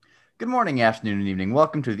Good morning, afternoon, and evening.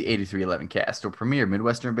 Welcome to the 8311 Cast, our premier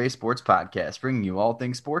Midwestern-based sports podcast, bringing you all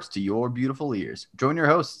things sports to your beautiful ears. Join your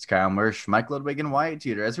hosts, Kyle Mersch, Mike Ludwig, and Wyatt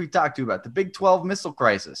Teeter, as we talk to you about the Big 12 missile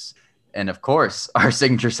crisis. And, of course, our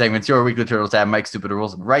signature segments, your weekly Turtles tab, Mike's Stupid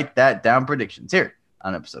Rules, and Write That Down predictions here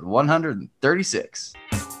on episode 136.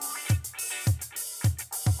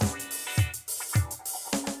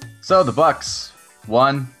 So the Bucks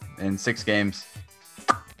won in 6 games.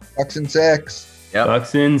 Bucks in 6. Yep.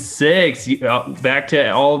 Bucks in 6. Back to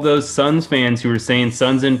all of those Suns fans who were saying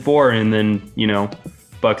Suns in 4 and then,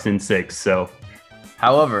 Bucks in 6. So,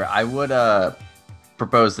 however, I would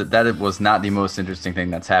propose that it was not the most interesting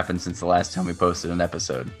thing that's happened since the last time we posted an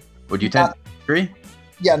episode. Would you tend to agree?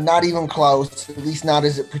 Yeah, not even close, at least not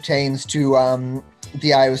as it pertains to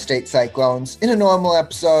the Iowa State Cyclones. In a normal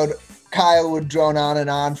episode, Kyle would drone on and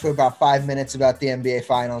on for about 5 minutes about the NBA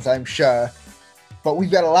Finals, I'm sure. But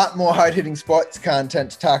we've got a lot more hard-hitting sports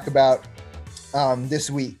content to talk about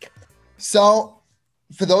this week. So,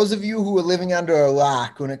 for those of you who are living under a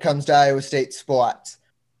rock when it comes to Iowa State sports,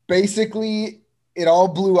 basically it all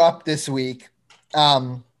blew up this week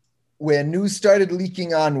where news started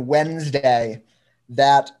leaking on Wednesday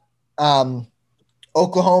that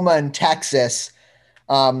Oklahoma and Texas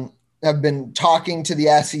have been talking to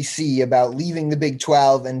the SEC about leaving the Big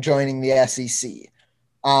 12 and joining the SEC.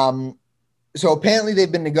 So apparently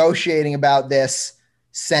they've been negotiating about this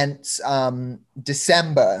since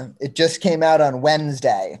December. It just came out on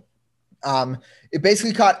Wednesday. It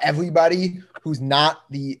basically caught everybody who's not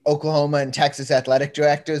the Oklahoma and Texas athletic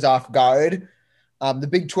directors off guard. The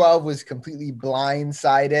Big 12 was completely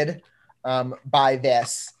blindsided by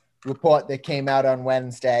this report that came out on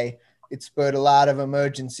Wednesday. It spurred a lot of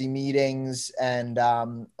emergency meetings and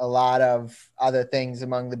a lot of other things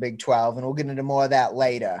among the Big 12, and we'll get into more of that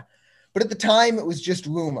later. But at the time, it was just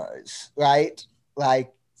rumors, right?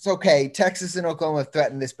 Like, it's okay, Texas and Oklahoma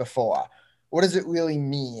threatened this before. What does it really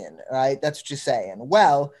mean, right? That's what you're saying.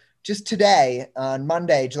 Well, just today, on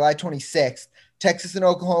Monday, July 26th, Texas and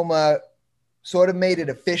Oklahoma sort of made it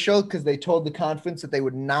official because they told the conference that they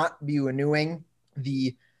would not be renewing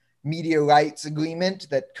the media rights agreement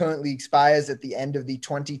that currently expires at the end of the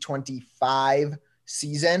 2025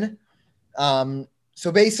 season.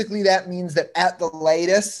 So basically that means that at the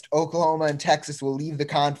latest, Oklahoma and Texas will leave the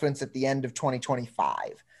conference at the end of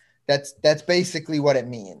 2025. That's basically what it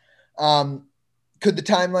means. Could the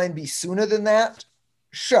timeline be sooner than that?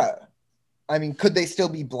 Sure. I mean, could they still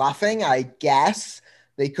be bluffing? I guess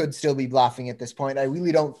they could still be bluffing at this point. I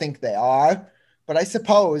really don't think they are, but I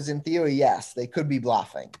suppose in theory, yes, they could be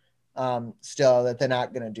bluffing still that they're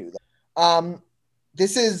not going to do that.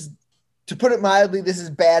 This is, to put it mildly, this is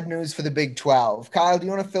bad news for the Big 12. Kyle, do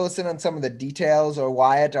you want to fill us in on some of the details, or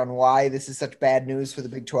Wyatt, on why this is such bad news for the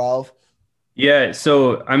Big 12? Yeah.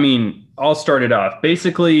 So, I'll start it off.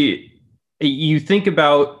 Basically, you think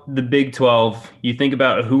about the Big 12, you think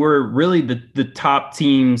about who are really the top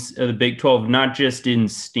teams of the Big 12, not just in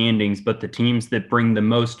standings, but the teams that bring the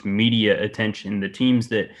most media attention, the teams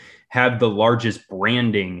that have the largest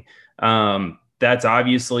branding. That's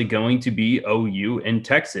obviously going to be OU and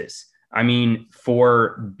Texas.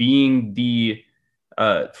 For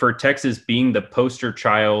Texas being the poster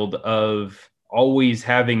child of always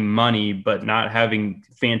having money, but not having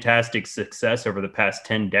fantastic success over the past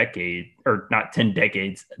 10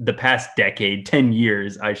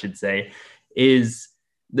 years, I should say, is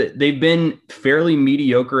that they've been fairly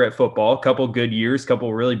mediocre at football, a couple good years,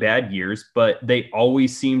 couple really bad years, but they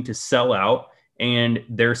always seem to sell out. And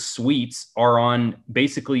their suites are on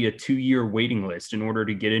basically a 2-year waiting list in order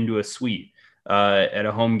to get into a suite at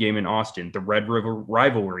a home game in Austin. The Red River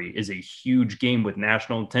rivalry is a huge game with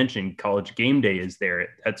national attention. College game day is there.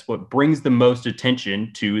 That's what brings the most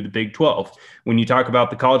attention to the Big 12. When you talk about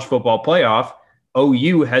the college football playoff,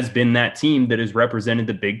 OU has been that team that has represented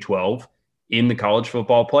the Big 12 in the college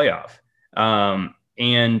football playoff.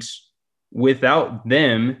 And without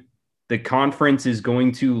them, the conference is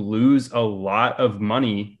going to lose a lot of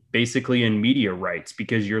money basically in media rights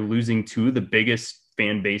because you're losing 2 of the biggest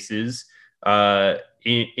fan bases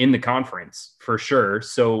in the conference for sure.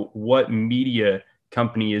 So what media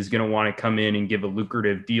company is going to want to come in and give a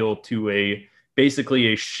lucrative deal to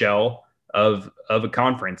basically a shell of a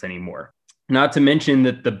conference anymore? Not to mention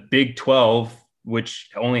that the Big 12, which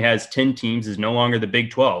only has 10 teams, is no longer the Big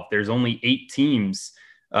 12. There's only 8 teams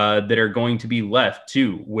that are going to be left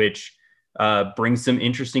too, which brings some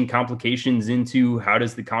interesting complications into how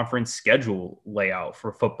does the conference schedule lay out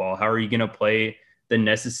for football? How are you going to play the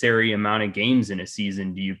necessary amount of games in a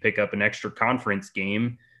season? Do you pick up an extra conference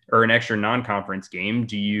game or an extra non-conference game?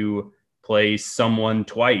 Do you play someone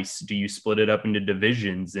twice? Do you split it up into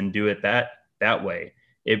divisions and do it that way?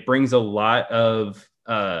 It brings a lot of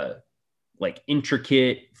like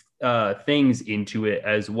intricate things into it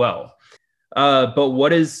as well. But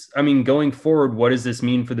going forward, what does this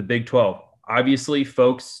mean for the Big 12? Obviously,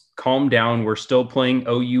 folks, calm down. We're still playing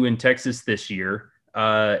OU in Texas this year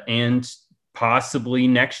and possibly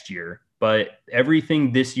next year. But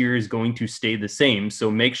everything this year is going to stay the same.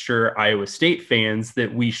 So make sure, Iowa State fans,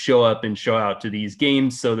 that we show up and show out to these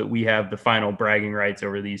games so that we have the final bragging rights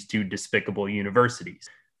over these two despicable universities.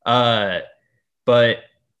 But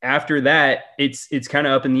after that, it's kind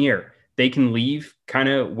of up in the air. They can leave kind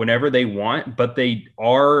of whenever they want, but they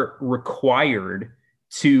are required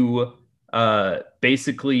to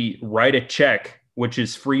basically write a check, which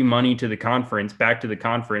is free money to the conference, back to the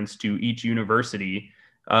conference, to each university,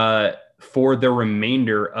 for the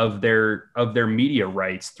remainder of their media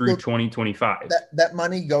rights through 2025. That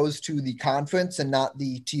money goes to the conference and not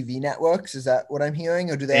the TV networks. Is that what I'm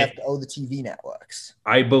hearing? Or do they have to owe the TV networks?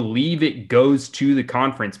 I believe it goes to the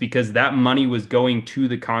conference, because that money was going to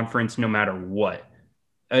the conference no matter what,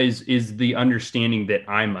 is the understanding that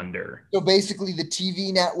I'm under. So basically the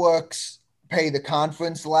TV networks pay the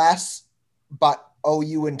conference less, but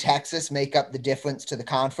OU and Texas make up the difference to the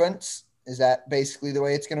conference. Is that basically the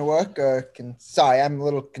way it's going to work? Sorry, I'm a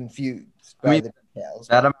little confused by the details.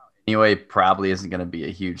 That amount anyway probably isn't going to be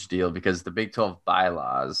a huge deal, because the Big 12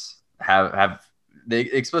 bylaws they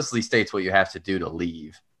explicitly states what you have to do to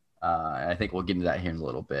leave. And I think we'll get into that here in a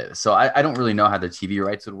little bit. So I don't really know how the TV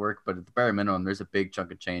rights would work, but at the bare minimum, there's a big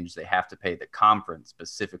chunk of change they have to pay the conference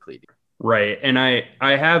specifically. Right. And I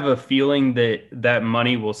have a feeling that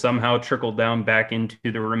money will somehow trickle down back into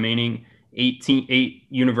the remaining 8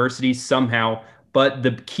 universities somehow. But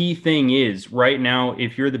the key thing is, right now,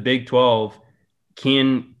 if you're the Big 12,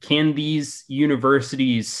 can these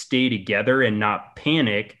universities stay together and not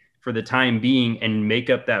panic for the time being and make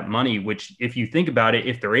up that money? Which, if you think about it,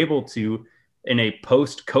 if they're able to, in a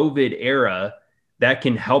post-COVID era, that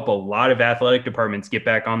can help a lot of athletic departments get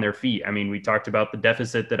back on their feet. I mean, we talked about the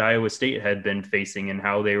deficit that Iowa State had been facing and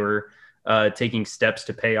how they were taking steps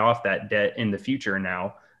to pay off that debt in the future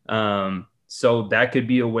now. So that could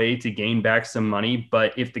be a way to gain back some money.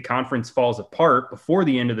 But if the conference falls apart before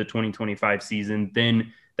the end of the 2025 season,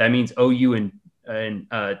 then that means OU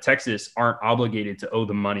and Texas aren't obligated to owe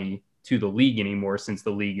the money to the league anymore, since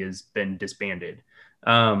the league has been disbanded.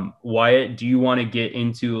 Wyatt, do you want to get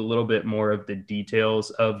into a little bit more of the details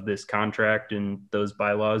of this contract and those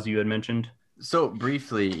bylaws you had mentioned? So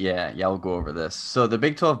briefly, yeah, we'll go over this. So the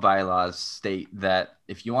Big 12 bylaws state that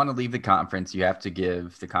if you want to leave the conference, you have to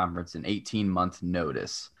give the conference an 18-month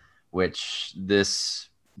notice, which this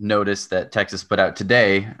notice that Texas put out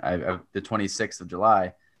today, the 26th of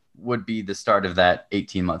July, would be the start of that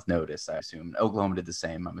 18-month notice, I assume. Oklahoma did the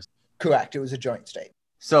same. Correct. It was a joint state.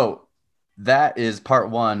 So that is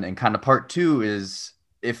part one. And kind of part two is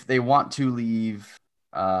if they want to leave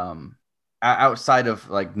outside of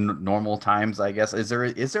like normal times, I guess. Is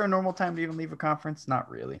there a normal time to even leave a conference? Not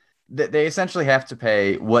really. They essentially have to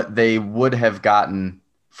pay what they would have gotten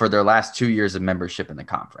for their last 2 years of membership in the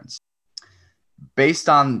conference. Based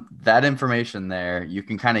on that information there, you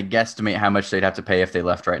can kind of guesstimate how much they'd have to pay if they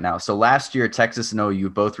left right now. So last year, Texas and OU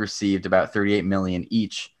both received about $38 million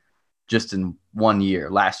each just in 1 year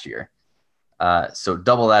last year. So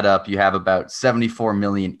double that up, you have about $74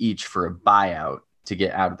 million each for a buyout to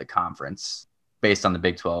get out of the conference based on the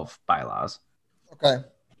Big 12 bylaws. Okay.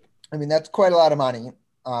 I mean, that's quite a lot of money.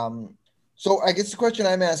 So I guess the question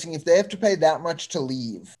I'm asking, if they have to pay that much to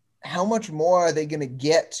leave, how much more are they going to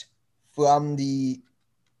get from the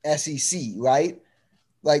SEC, right?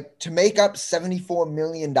 Like, to make up $74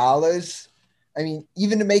 million, I mean,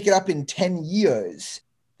 even to make it up in 10 years,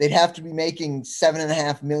 they'd have to be making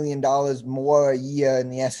 $7.5 million more a year in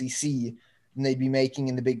the SEC than they'd be making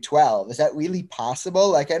in the Big 12. Is that really possible?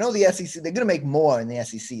 Like, I know the SEC, they're going to make more in the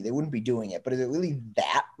SEC. They wouldn't be doing it, but is it really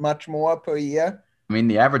that much more per year? I mean,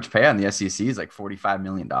 the average pay on the SEC is like $45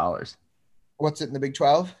 million. What's it in the Big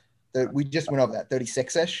 12? We just went over that,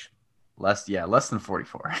 36-ish? Less than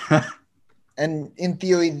 44. And in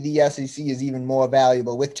theory, the SEC is even more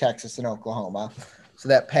valuable with Texas and Oklahoma. So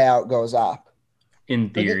that payout goes up.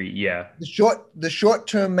 In theory, yeah. The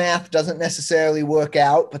short-term math doesn't necessarily work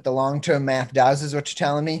out, but the long-term math does, is what you're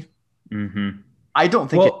telling me? Mm-hmm. I don't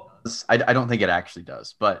think it does. I don't think it actually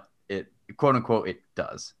does, but it, quote unquote, it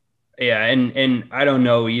does. Yeah, and I don't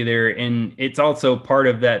know either. And it's also part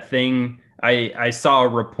of that thing. I saw a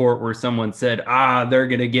report where someone said, they're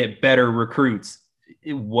going to get better recruits.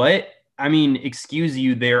 What? I mean, excuse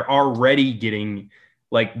you, they're already getting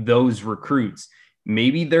like those recruits.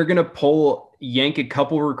 maybe they're going to yank a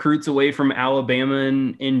couple recruits away from Alabama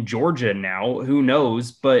and Georgia now. Who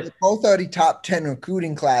knows? But they're both already top 10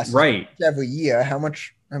 recruiting classes right every year. How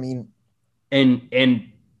much? I mean,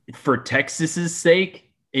 and for Texas's sake,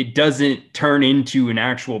 it doesn't turn into an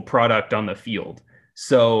actual product on the field.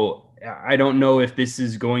 So I don't know if this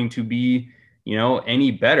is going to be,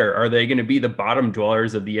 any better. Are they going to be the bottom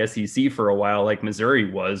dwellers of the SEC for a while, like Missouri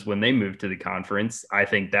was when they moved to the conference? I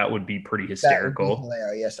think that would be pretty hysterical. That would be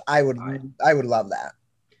hilarious. I would love that.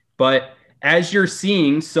 But as you're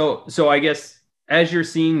seeing, so I guess as you're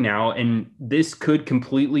seeing now, and this could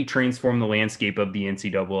completely transform the landscape of the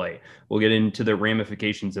NCAA. We'll get into the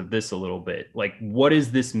ramifications of this a little bit. Like, what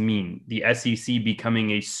does this mean? The SEC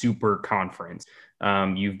becoming a super conference.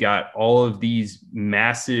 You've got all of these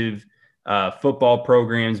massive football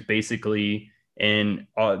programs, basically, and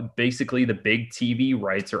basically the big TV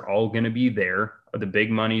rights are all going to be there. The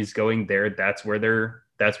big money's going there. That's where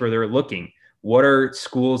they're looking. What are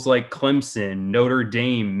schools like Clemson, Notre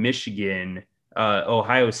Dame, Michigan,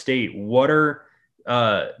 Ohio State? What are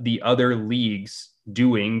the other leagues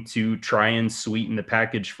doing to try and sweeten the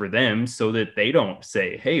package for them so that they don't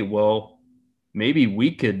say, hey, well, maybe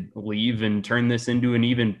we could leave and turn this into an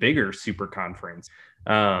even bigger super conference?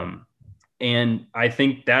 And I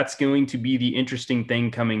think that's going to be the interesting thing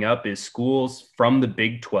coming up is schools from the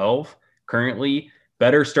Big 12 currently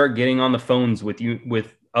better start getting on the phones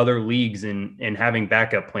with other leagues and having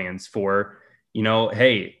backup plans for,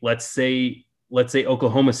 hey, let's say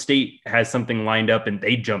Oklahoma State has something lined up and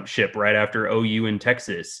they jump ship right after OU in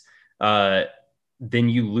Texas. Then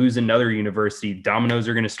you lose another university. Dominoes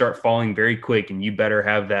are going to start falling very quick, and you better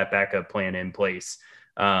have that backup plan in place.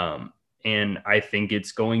 And I think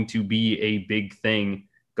it's going to be a big thing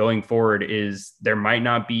going forward is there might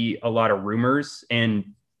not be a lot of rumors,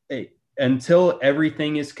 and until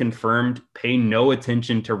everything is confirmed, pay no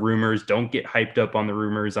attention to rumors. Don't get hyped up on the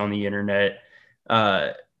rumors on the internet.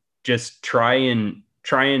 Just try and.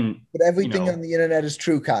 But everything on the internet is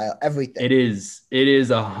true, Kyle. Everything. It is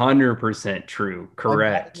 100% true.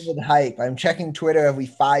 Correct. I'm with hype. I'm checking Twitter every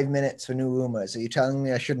 5 minutes for new rumors. Are you telling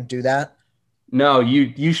me I shouldn't do that? No,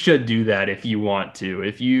 you should do that if you want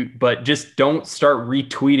to. But just don't start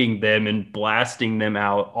retweeting them and blasting them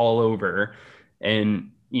out all over.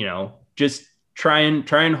 And, just try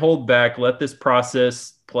and hold back, let this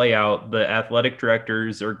process play out. The athletic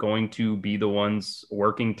directors are going to be the ones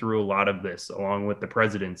working through a lot of this along with the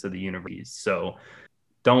presidents of the universities. So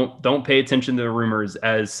don't pay attention to the rumors,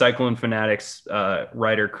 as Cyclone Fanatics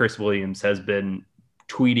writer Chris Williams has been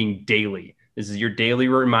tweeting daily. This is your daily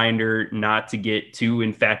reminder not to get too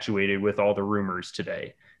infatuated with all the rumors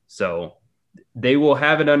today. So they will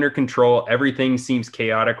have it under control. Everything seems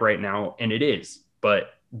chaotic right now, and it is,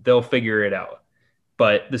 but they'll figure it out.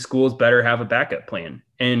 But the schools better have a backup plan.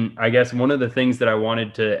 And I guess one of the things that I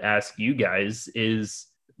wanted to ask you guys is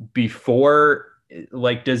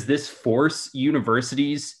does this force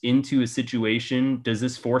universities into a situation? Does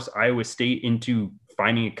this force Iowa State into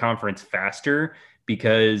finding a conference faster?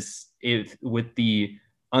 Because with the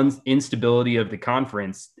instability of the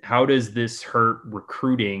conference, how does this hurt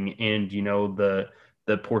recruiting and,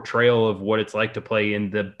 the portrayal of what it's like to play in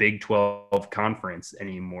the Big 12 conference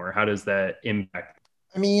anymore? How does that impact?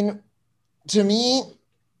 I mean, to me,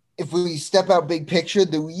 if we step out big picture,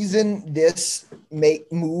 the reason this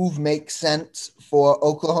move makes sense for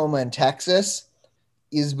Oklahoma and Texas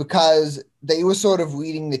is because they were sort of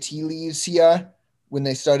reading the tea leaves here when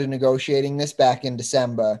they started negotiating this back in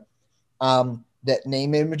December, that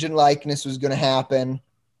name, image, and likeness was going to happen,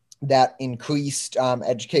 that increased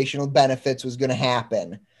educational benefits was going to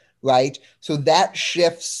happen, right? So that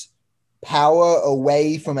shifts power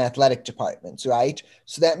away from athletic departments, right?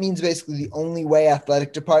 So that means basically the only way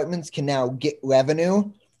athletic departments can now get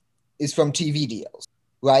revenue is from TV deals,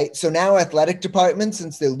 right? So now athletic departments,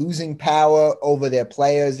 since they're losing power over their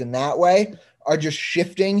players in that way, are just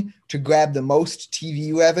shifting to grab the most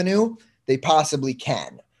TV revenue they possibly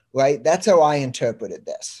can, right? That's how I interpreted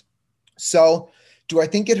this. So do I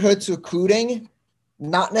think it hurts recruiting?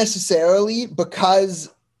 Not necessarily,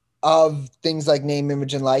 because of things like name,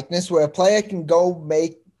 image, and likeness, where a player can go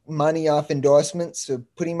make money off endorsements so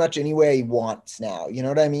pretty much anywhere he wants now. You know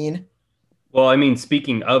what I mean? Well, I mean,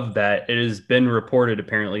 speaking of that, it has been reported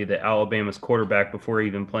apparently that Alabama's quarterback, before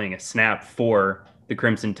even playing a snap for the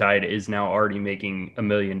Crimson Tide, is now already making $1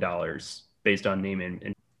 million based on name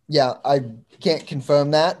and. Yeah, I can't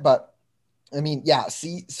confirm that, but I mean, yeah,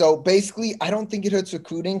 see, so basically I don't think it hurts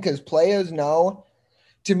recruiting because players know.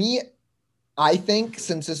 To me, I think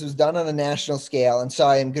since this was done on a national scale, and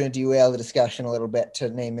sorry, I'm going to derail the discussion a little bit to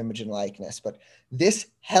name, image, and likeness, but this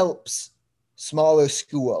helps smaller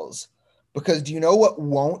schools. Because do you know what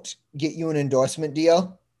won't get you an endorsement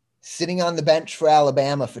deal? Sitting on the bench for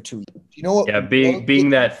Alabama for 2 years. Do you know what? Yeah,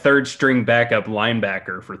 being that third string backup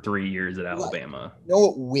linebacker for 3 years at Alabama. You know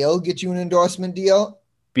what will get you an endorsement deal?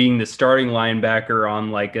 Being the starting linebacker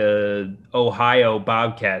on like a Ohio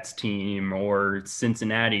Bobcats team or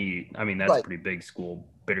Cincinnati. I mean, that's a pretty big school,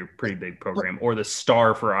 pretty big program. Or the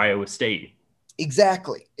star for Iowa State.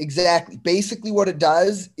 Exactly. Basically what it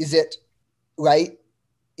does is it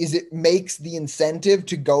makes the incentive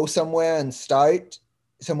to go somewhere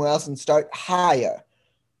else and start higher,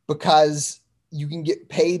 because you can get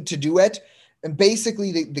paid to do it. And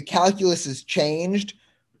basically the calculus has changed,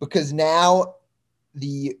 because now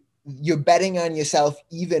you're betting on yourself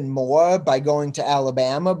even more by going to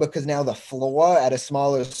Alabama, because now the floor at a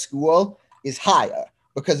smaller school is higher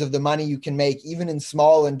because of the money you can make even in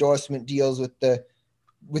small endorsement deals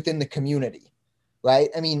within the community, right?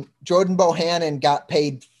 I mean, Jordan Bohannon got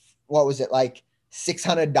paid, what was it, like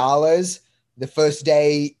 $600 the first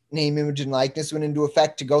day name, image, and likeness went into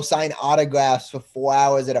effect, to go sign autographs for 4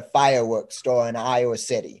 hours at a fireworks store in Iowa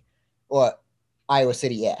City, or Iowa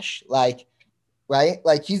City-ish. Like, right?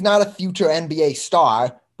 Like, he's not a future NBA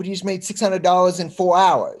star, but he just made $600 in 4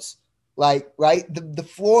 hours. Like, right? The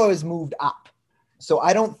floor has moved up. So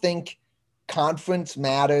I don't think conference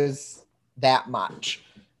matters that much.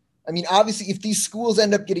 I mean, obviously, if these schools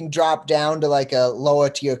end up getting dropped down to like a lower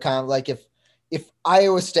tier like if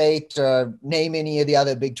Iowa State or name any of the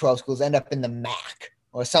other Big 12 schools end up in the MAC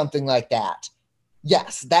or something like that,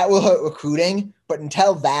 yes, that will hurt recruiting. But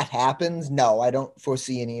until that happens, no, I don't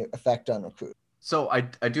foresee any effect on recruiting. So I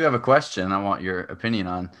do have a question I want your opinion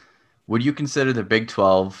on. Would you consider the Big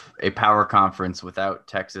 12 a power conference without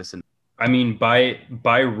Texas? And I mean,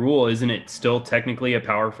 by rule, isn't it still technically a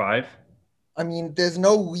Power 5? I mean, there's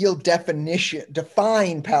no real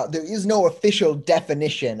defined power. There is no official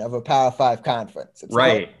definition of a Power 5 conference. It's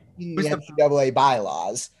right. In the NCAA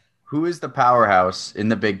bylaws. Who is the powerhouse in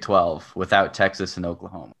the Big 12 without Texas and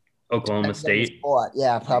Oklahoma? Oklahoma State.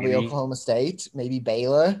 Yeah, probably maybe. Oklahoma State, maybe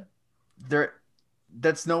Baylor.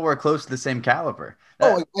 That's nowhere close to the same caliber.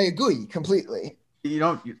 I agree completely.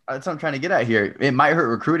 That's what I'm trying to get at here. It might hurt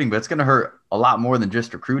recruiting, but it's going to hurt a lot more than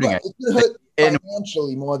just recruiting. Right. It's going to hurt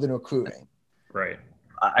financially more than recruiting. Right.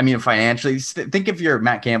 I mean, financially, think if you're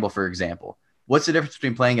Matt Campbell, for example. What's the difference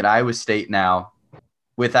between playing at Iowa State now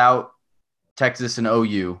without Texas and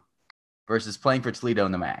OU versus playing for Toledo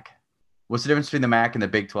in the MAC? What's the difference between the MAC and the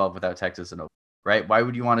Big 12 without Texas and OU, right? Why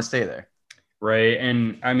would you want to stay there? Right.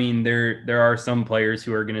 And I mean, there are some players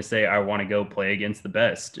who are going to say, I want to go play against the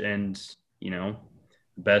best. And,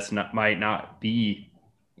 the best might not be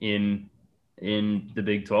in the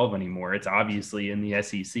Big 12 anymore. It's obviously in the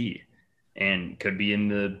SEC and could be in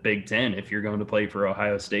the Big 10. If you're going to play for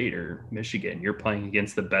Ohio State or Michigan, you're playing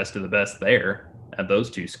against the best of the best there at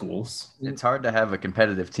those two schools. It's hard to have a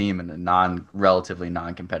competitive team in a relatively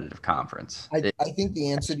non-competitive conference. I think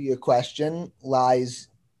the answer to your question lies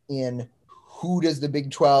in who does the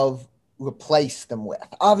Big 12 replace them with?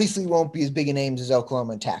 Obviously, won't be as big a names as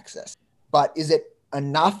Oklahoma and Texas, but is it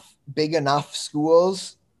big enough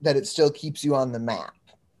schools that it still keeps you on the map?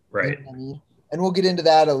 Right. You know what I mean? And we'll get into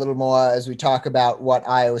that a little more as we talk about what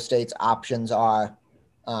Iowa State's options are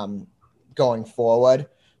going forward.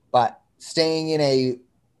 But staying in a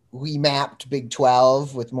remapped Big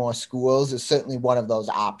 12 with more schools is certainly one of those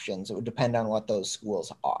options. It would depend on what those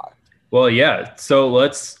schools are. Well, yeah. So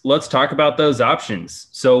let's talk about those options.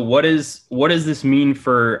 So what does this mean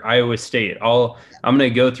for Iowa State? I'm going to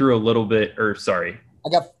go through a little bit,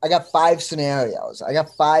 I got 5 scenarios. I got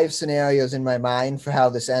 5 scenarios in my mind for how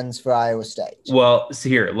this ends for Iowa State. Well, so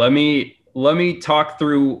here, let me talk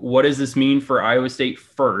through what does this mean for Iowa State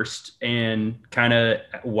first and kind of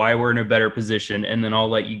why we're in a better position, and then I'll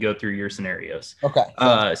let you go through your scenarios. Okay.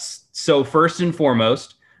 So first and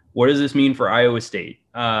foremost, what does this mean for Iowa State?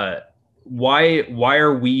 Why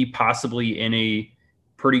are we possibly in a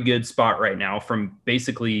pretty good spot right now from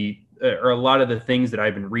basically or a lot of the things that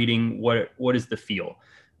I've been reading? What is the feel?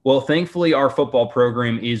 Well, thankfully, our football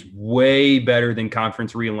program is way better than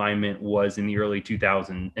conference realignment was in the early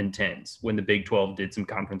 2010s when the Big 12 did some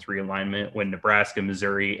conference realignment, when Nebraska,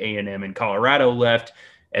 Missouri, A&M, and Colorado left.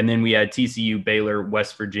 And then we had TCU, Baylor,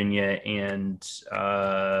 West Virginia, and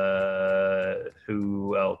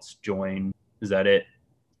who else joined? Is that it?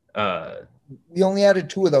 We only added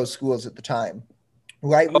 2 of those schools at the time,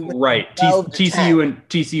 right? Right.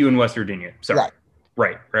 TCU and West Virginia. Sorry.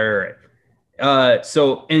 Right.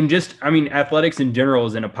 So, and just, I mean, athletics in general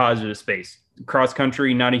is in a positive space. Cross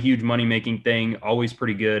country, not a huge money making thing, always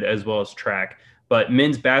pretty good, as well as track. But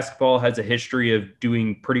men's basketball has a history of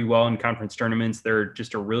doing pretty well in conference tournaments. They're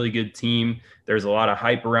just a really good team. There's a lot of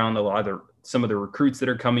hype around some of the recruits that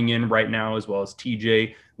are coming in right now, as well as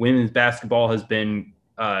TJ. Women's basketball has been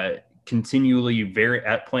continually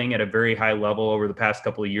playing at a very high level over the past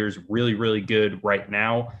couple of years. Really, really good right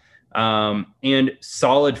now, and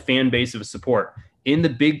solid fan base of support in the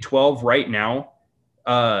Big 12 right now.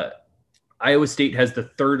 Iowa State has the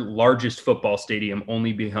third largest football stadium,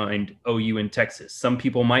 only behind OU in Texas. Some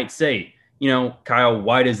people might say, Kyle,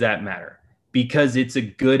 why does that matter? Because it's a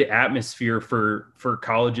good atmosphere for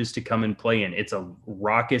colleges to come and play in. It's a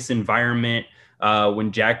raucous environment.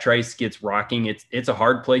 When Jack Trice gets rocking, it's a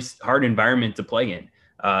hard environment to play in.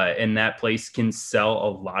 And that place can sell a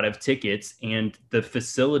lot of tickets, and the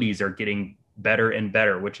facilities are getting better and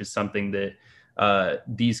better, which is something that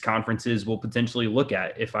these conferences will potentially look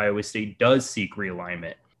at if Iowa State does seek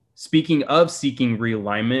realignment. Speaking of seeking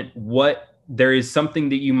realignment, there is something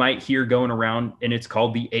that you might hear going around, and it's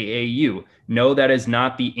called the AAU. No, that is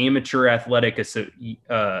not the Amateur Athletic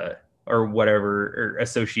or whatever, or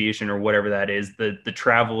association, or whatever that is, the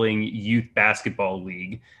traveling youth basketball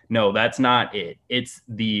league. No, that's not it. It's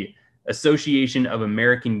the Association of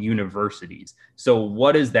American Universities. So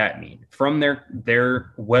what does that mean? From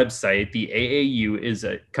their website, the AAU is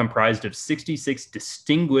comprised of 66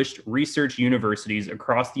 distinguished research universities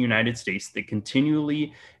across the United States that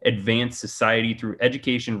continually advance society through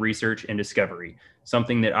education, research, and discovery,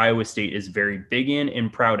 something that Iowa State is very big in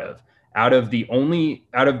and proud of. Out of the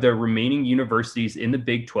remaining universities in the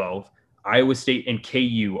Big 12, Iowa State and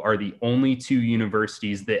KU are the only two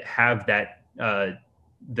universities that have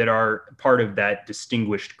that are part of that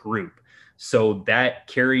distinguished group. So that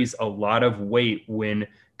carries a lot of weight when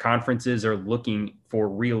conferences are looking for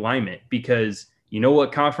realignment, because you know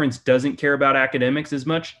what conference doesn't care about academics as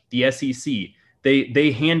much? The SEC.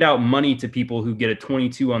 They hand out money to people who get a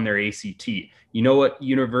 22 on their ACT. You know what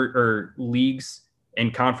leagues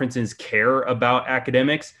and conferences care about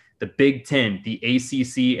academics? The Big Ten, the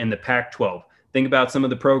ACC, and the Pac-12. Think about some of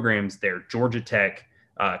the programs there: Georgia Tech,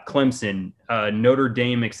 Clemson, Notre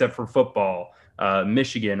Dame, except for football,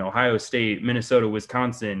 Michigan, Ohio State, Minnesota,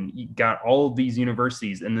 Wisconsin. You got all of these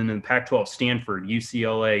universities. And then in the Pac-12, Stanford,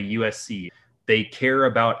 UCLA, USC. They care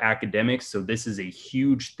about academics. So this is a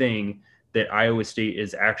huge thing that Iowa State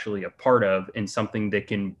is actually a part of, and something that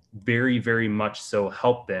can very, very much so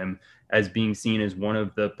help them as being seen as one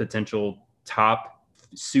of the potential top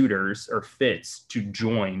suitors or fits to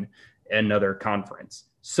join another conference.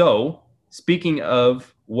 So speaking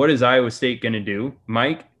of what is Iowa State going to do,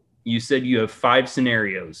 Mike, you said you have 5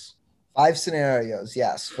 scenarios. 5 scenarios,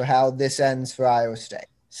 yes, for how this ends for Iowa State.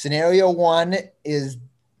 Scenario 1 is,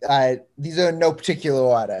 these are in no particular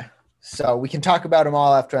order, so we can talk about them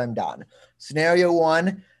all after I'm done. Scenario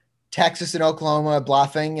 1, Texas and Oklahoma are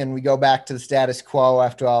bluffing, and we go back to the status quo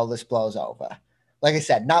after all this blows over. Like I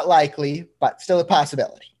said, not likely, but still a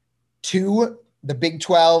possibility. 2, the Big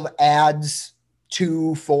 12 adds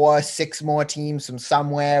 2, 4, 6 more teams from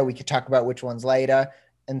somewhere. We could talk about which ones later,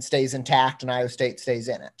 and stays intact, and Iowa State stays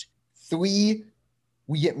in it. 3,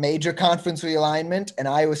 we get major conference realignment, and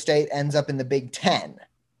Iowa State ends up in the Big 10.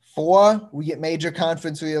 4, we get major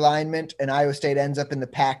conference realignment, and Iowa State ends up in the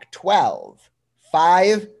Pac-12.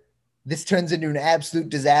 5, this turns into an absolute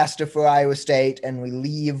disaster for Iowa State, and we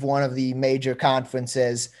leave one of the major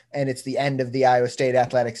conferences, and it's the end of the Iowa State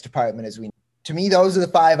athletics department as we know. To me, those are the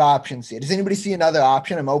 5 options here. Does anybody see another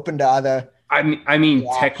option? I'm open to other. I mean,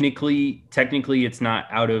 technically, it's not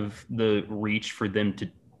out of the reach for them to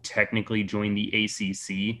technically join the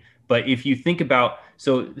ACC. But if you think about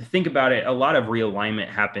it, a lot of realignment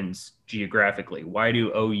happens geographically. Why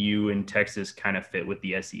do OU and Texas kind of fit with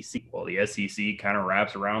the SEC? Well, the SEC kind of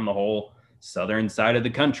wraps around the whole southern side of the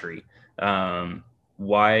country.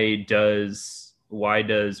 Why did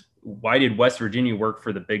West Virginia work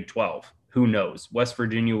for the Big 12? Who knows? West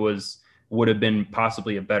Virginia would have been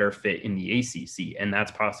possibly a better fit in the ACC, and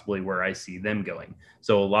that's possibly where I see them going.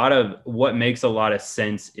 So a lot of what makes a lot of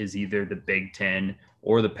sense is either the Big 10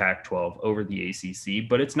 or the Pac-12 over the ACC,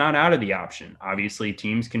 but it's not out of the option. Obviously,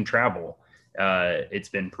 teams can travel. It's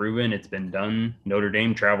been proven. It's been done. Notre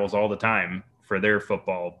Dame travels all the time for their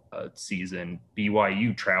football season.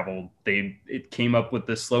 BYU traveled. It came up with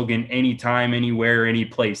the slogan, anytime, anywhere, any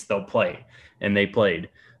place they'll play, and they played.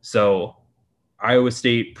 So Iowa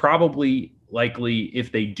State likely,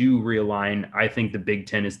 if they do realign, I think the Big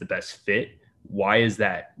 10 is the best fit. Why is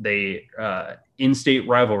that? They in-state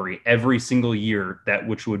rivalry every single year,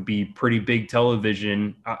 which would be pretty big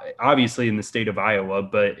television, obviously in the state of Iowa,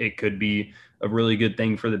 but it could be a really good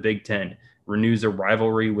thing for the Big 10. Renews a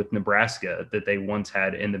rivalry with Nebraska that they once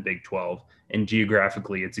had in the Big 12. and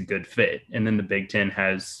geographically it's a good fit. And then the Big Ten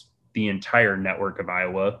has the entire network of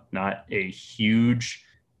Iowa, not a huge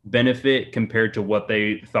benefit compared to what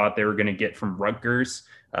they thought they were going to get from Rutgers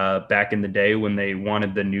back in the day when they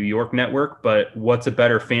wanted the New York network. But what's a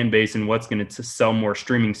better fan base and what's going to sell more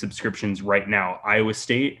streaming subscriptions right now, Iowa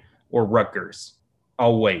State or Rutgers?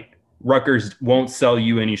 I'll wait. Rutgers won't sell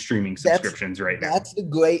you any streaming subscriptions right now.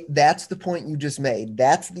 That's the point you just made.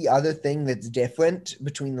 That's the other thing that's different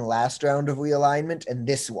between the last round of realignment and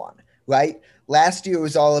this one, right? Last time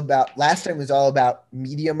was all about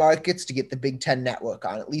media markets to get the Big Ten network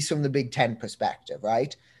on, at least from the Big Ten perspective,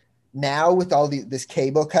 right? Now with all this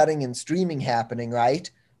cable cutting and streaming happening, right?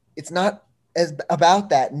 It's not as about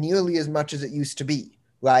that nearly as much as it used to be,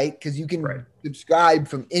 right? Because you can subscribe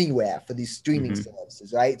from anywhere for these streaming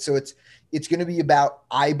services, right? So it's going to be about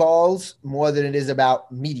eyeballs more than it is about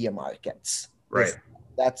media markets, right?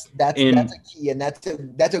 That's a key, and that's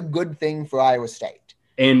a good thing for Iowa State.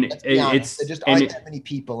 And there just aren't that many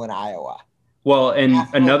people in Iowa. Well, and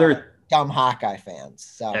another dumb Hawkeye fans.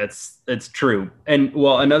 So that's true. And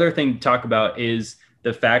well, another thing to talk about is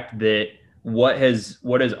the fact that what has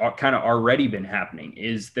kind of already been happening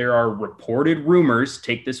is there are reported rumors,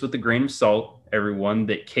 take this with a grain of salt, everyone,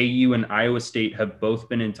 that KU and Iowa State have both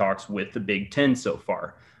been in talks with the Big Ten so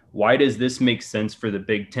far. Why does this make sense for the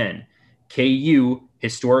Big Ten? KU,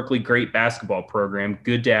 historically great basketball program,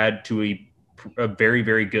 good to add to a very,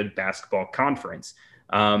 very good basketball conference.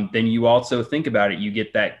 Then you also think about it, you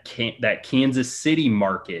get that Kansas City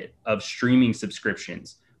market of streaming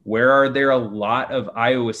subscriptions. Where are there a lot of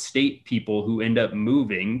Iowa State people who end up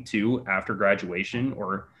moving to after graduation,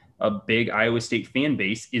 or a big Iowa State fan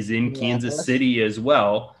base is in Kansas City as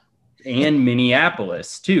well, and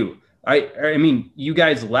Minneapolis too. I mean, you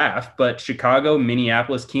guys laugh, but Chicago,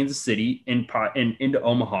 Minneapolis, Kansas City, and into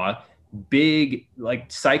Omaha, big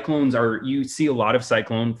like Cyclones you see a lot of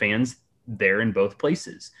Cyclone fans there in both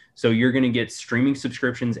places. So you're going to get streaming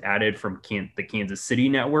subscriptions added from the Kansas City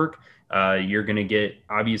network. You're going to get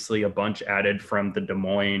obviously a bunch added from the Des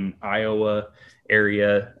Moines, Iowa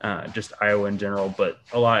area, just Iowa in general, but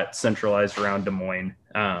a lot centralized around Des Moines.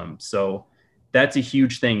 So that's a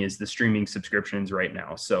huge thing, is the streaming subscriptions right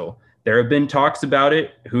now. So there have been talks about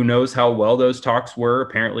it. Who knows how well those talks were?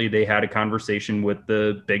 Apparently they had a conversation with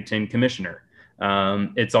the Big Ten commissioner.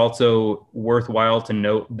 It's also worthwhile to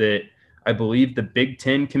note that I believe the Big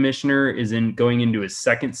Ten commissioner is going into his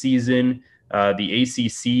second season. The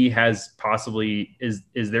ACC has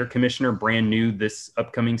is their commissioner brand new this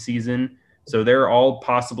upcoming season. So they're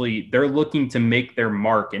looking to make their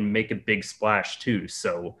mark and make a big splash too.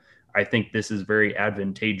 So I think this is very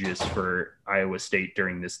advantageous for Iowa State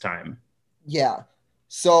during this time. Yeah.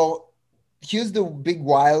 So here's the big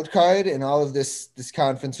wild card in all of this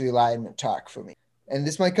conference realignment talk for me. And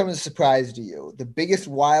this might come as a surprise to you. The biggest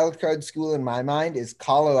wild card school in my mind is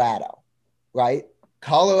Colorado, right?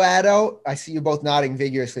 Colorado, I see you both nodding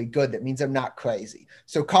vigorously. Good. That means I'm not crazy.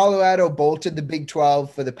 So Colorado bolted the Big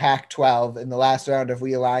 12 for the Pac-12 in the last round of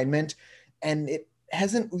realignment, and it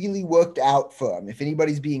hasn't really worked out for them, if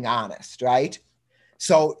anybody's being honest, right?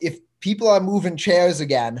 So if people are moving chairs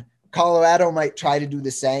again, Colorado might try to do the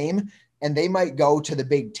same, and they might go to the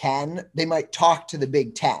Big 10. They might talk to the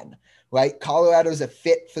Big 10, right? Colorado's a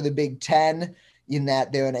fit for the Big 10 in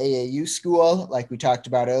that they're an AAU school, like we talked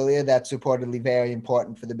about earlier. That's reportedly very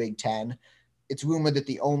important for the Big 10. It's rumored that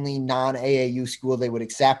the only non-AAU school they would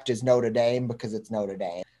accept is Notre Dame because it's Notre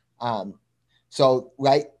Dame. So,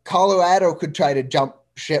 right, Colorado could try to jump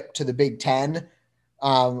ship to the Big 10,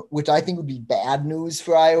 which I think would be bad news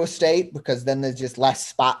for Iowa State, because then there's just less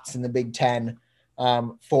spots in the Big 10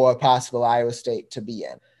 for a possible Iowa State to be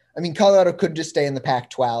in. I mean, Colorado could just stay in the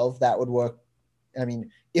Pac-12. That would work. I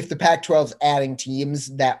mean, if the Pac-12's adding teams,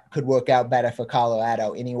 that could work out better for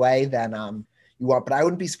Colorado anyway than you want. But I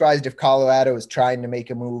wouldn't be surprised if Colorado is trying to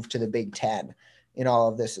make a move to the Big 10 in all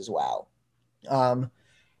of this as well.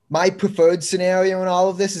 My preferred scenario in all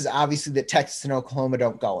of this is obviously that Texas and Oklahoma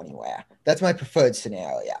don't go anywhere. That's my preferred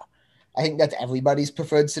scenario. I think that's everybody's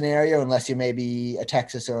preferred scenario, unless you're maybe a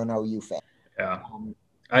Texas or an OU fan. Yeah.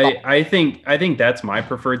 I think that's my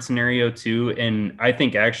preferred scenario too. And I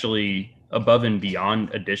think actually above and beyond,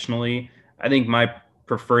 additionally, I think my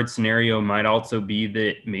preferred scenario might also be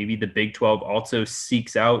that maybe the Big 12 also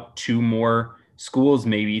seeks out two more schools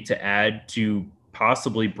maybe to add to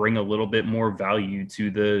possibly bring a little bit more value to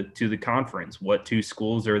the conference. What two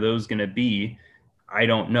schools are those going to be? I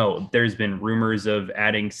don't know. There's been rumors of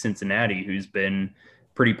adding Cincinnati, who's been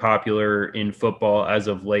pretty popular in football as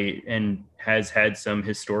of late and has had some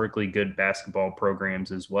historically good basketball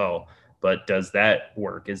programs as well. But does that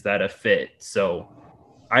work? Is that a fit? So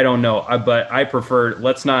I don't know, but I prefer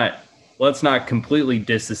let's not completely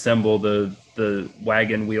disassemble the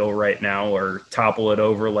wagon wheel right now or topple it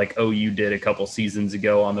over like OU did a couple seasons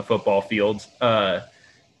ago on the football field.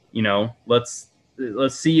 Let's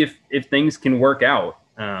see if things can work out.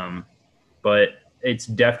 But it's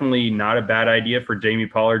definitely not a bad idea for Jamie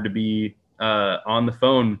Pollard to be on the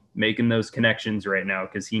phone making those connections right now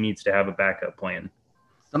because he needs to have a backup plan.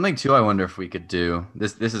 Something too, I wonder if we could do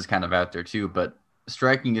this. This is kind of out there too, but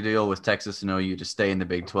striking a deal with Texas and OU to stay in the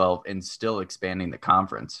Big 12 and still expanding the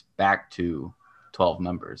conference back to 12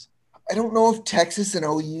 members. I don't know if Texas and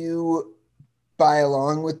OU buy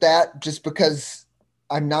along with that, just because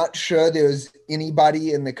I'm not sure there's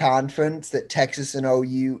anybody in the conference that Texas and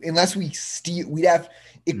OU, unless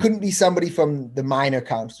it couldn't be somebody from the minor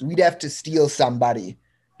conference. We'd have to steal somebody.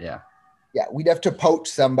 Yeah. Yeah, we'd have to poach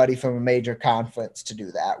somebody from a major conference to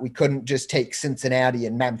do that. We couldn't just take Cincinnati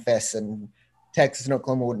and Memphis, and Texas and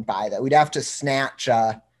Oklahoma wouldn't buy that. We'd have to snatch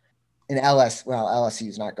an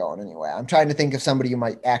LSU's not going anywhere. I'm trying to think of somebody who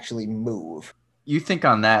might actually move. You think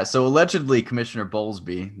on that. So allegedly Commissioner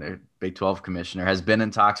Bowlesby, their Big 12 commissioner, has been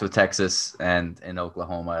in talks with Texas and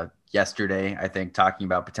Oklahoma yesterday, I think, talking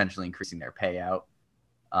about potentially increasing their payout.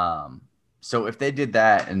 So if they did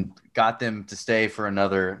that and got them to stay for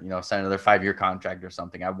another, sign another 5-year contract or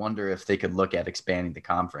something, I wonder if they could look at expanding the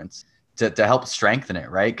conference to help strengthen it,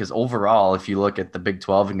 right? Because overall, if you look at the Big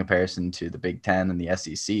 12 in comparison to the Big 10 and the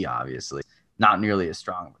SEC, obviously, not nearly as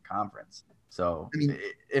strong of a conference. So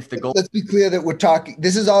if the goal... Let's be clear that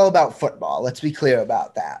this is all about football. Let's be clear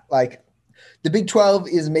about that. Like, the Big 12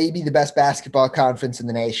 is maybe the best basketball conference in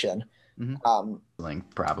the nation. Mm-hmm.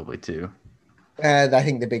 Probably too. I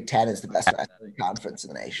think the Big 10 is the best conference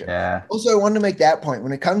in the nation. Yeah. Also, I wanted to make that point.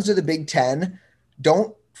 When it comes to the Big 10,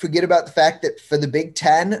 don't forget about the fact that for the Big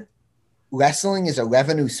 10, wrestling is a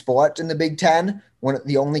revenue sport in the Big 10,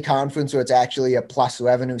 the only conference where it's actually a plus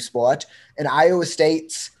revenue sport. And Iowa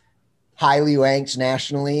State's highly ranked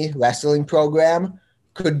nationally wrestling program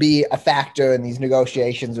could be a factor in these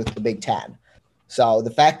negotiations with the Big 10. So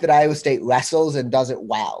the fact that Iowa State wrestles and does it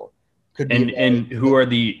well, and who are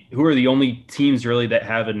the only teams really that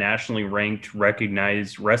have a nationally ranked,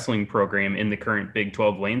 recognized wrestling program in the current Big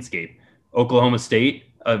 12 landscape? Oklahoma State,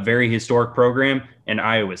 a very historic program, and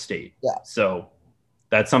Iowa State. Yeah. So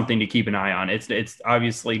that's something to keep an eye on. It's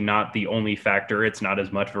obviously not the only factor. It's not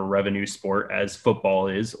as much of a revenue sport as football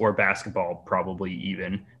is, or basketball probably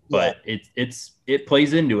even, but it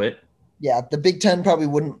plays into it. Yeah, the Big 10 probably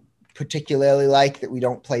wouldn't particularly like that we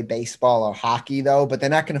don't play baseball or hockey, though, but they're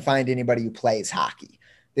not going to find anybody who plays hockey.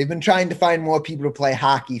 They've been trying to find more people to play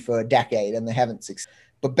hockey for a decade, and they haven't succeeded.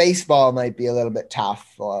 But baseball might be a little bit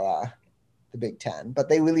tough for the Big 10, but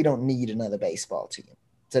they really don't need another baseball team.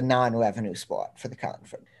 It's a non-revenue sport for the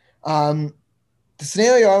conference. The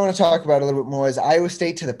scenario I want to talk about a little bit more is Iowa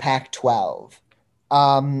State to the Pac-12.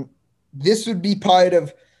 This would be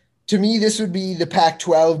to me, this would be the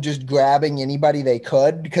Pac-12 just grabbing anybody they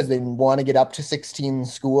could because they want to get up to 16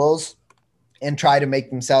 schools and try to make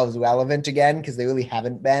themselves relevant again, because they really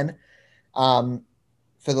haven't been for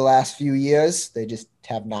the last few years. They just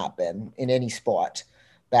have not been in any sport,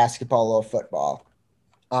 basketball or football.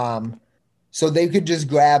 So they could just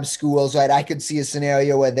grab schools, right? I could see a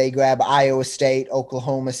scenario where they grab Iowa State,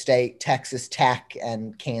 Oklahoma State, Texas Tech,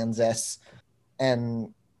 and Kansas,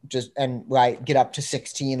 and get up to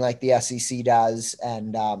 16 like the SEC does,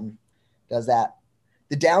 and does that.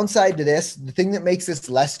 The downside to this, the thing that makes this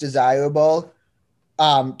less desirable,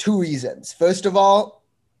 2 reasons. First of all,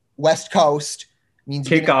 West Coast means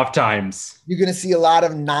kickoff times. You're going to see a lot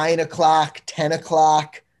of 9 o'clock, 10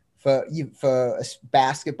 o'clock for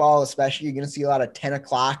basketball, especially. You're going to see a lot of 10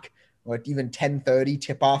 o'clock or even 10:30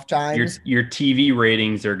 tip-off times. Your TV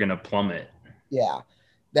ratings are going to plummet. Yeah,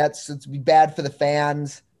 it's be bad for the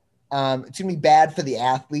fans. It's going to be bad for the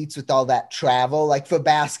athletes with all that travel, like for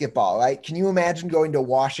basketball, right? Can you imagine going to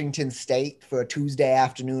Washington State for a Tuesday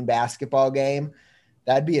afternoon basketball game?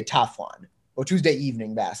 That'd be a tough one. Or Tuesday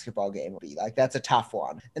evening basketball game would be like, that's a tough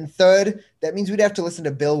one. And third, that means we'd have to listen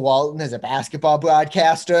to Bill Walton as a basketball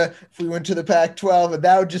broadcaster if we went to the Pac-12, and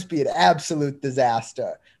that would just be an absolute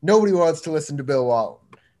disaster. Nobody wants to listen to Bill Walton.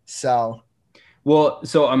 So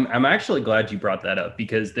I'm actually glad you brought that up,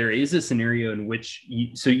 because there is a scenario in which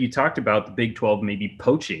you talked about the Big 12 maybe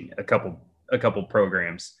poaching a couple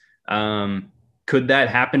programs. Could that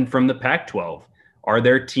happen from the Pac-12? Are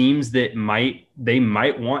there teams that might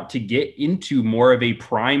want to get into more of a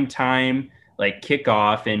prime time, like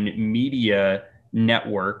kickoff and media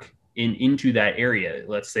network into that area.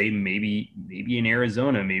 Let's say maybe in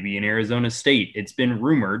Arizona, maybe in Arizona State. It's been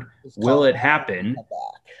rumored. Will it happen?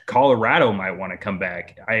 Colorado might want to come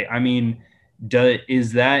back. I mean,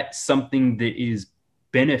 is that something that is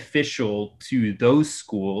beneficial to those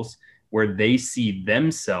schools where they see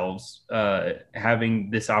themselves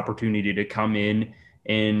having this opportunity to come in?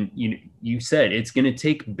 And you said it's going to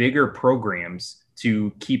take bigger programs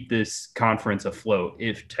to keep this conference afloat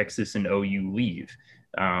if Texas and OU leave.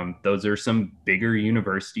 Those are some bigger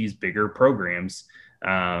universities, bigger programs.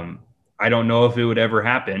 I don't know if it would ever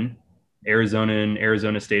happen. Arizona and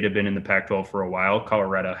Arizona State have been in the Pac-12 for a while.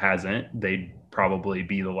 Colorado hasn't. They'd probably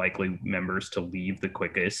be the likely members to leave the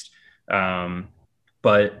quickest.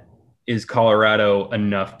 But is Colorado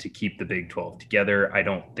enough to keep the Big 12 together? I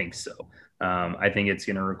don't think so. I think it's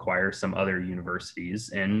going to require some other universities,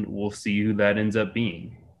 and we'll see who that ends up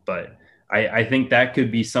being. But I think that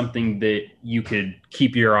could be something that you could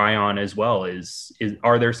keep your eye on as well. Is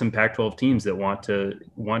are there some Pac-12 teams that want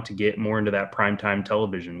to get more into that primetime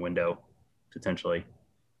television window potentially?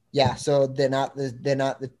 Yeah, so they're not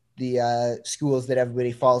the schools that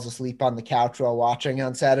everybody falls asleep on the couch while watching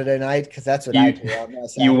on Saturday night, because that's what I do.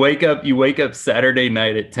 You wake up Saturday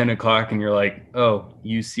night at 10 o'clock and you're like, oh,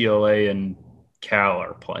 UCLA and Cal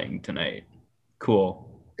are playing tonight. Cool.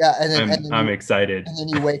 Yeah, and then I'm excited. And then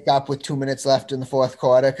you wake up with 2 minutes left in the fourth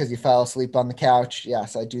quarter because you fell asleep on the couch.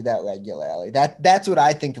 Yes, I do that regularly. That's what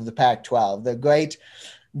I think of the Pac-12. The great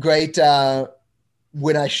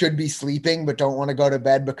when I should be sleeping but don't want to go to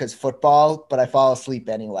bed because football, but I fall asleep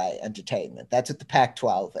anyway, entertainment. That's what the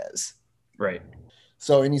Pac-12 is. Right.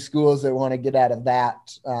 So any schools that want to get out of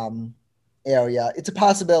that area, it's a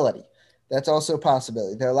possibility. That's also a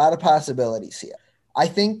possibility. There are a lot of possibilities here. I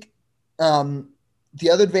think the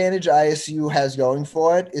other advantage ISU has going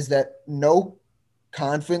for it is that no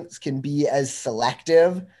conference can be as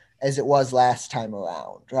selective as it was last time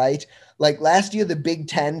around, right? Like last year, the Big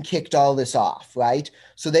Ten kicked all this off, right?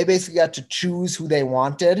 So they basically got to choose who they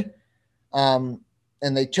wanted. And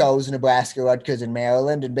they chose Nebraska, Rutgers, and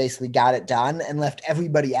Maryland and basically got it done and left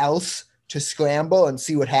everybody else to scramble and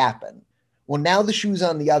see what happened. Well, now the shoe's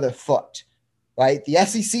on the other foot, right? The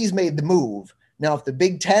SEC's made the move. Now, if the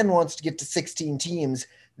Big Ten wants to get to 16 teams,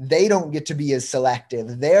 they don't get to be as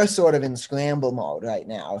selective. They're sort of in scramble mode right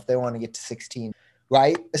now if they want to get to 16,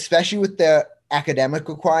 right? Especially with their academic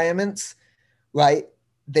requirements, right?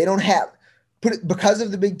 They don't have because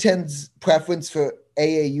of the Big Ten's preference for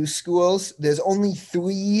AAU schools, there's only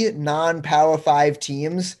 3 non-Power 5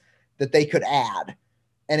 teams that they could add.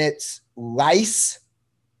 And it's Rice,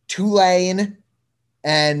 Tulane,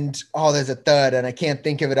 and there's a third, and I can't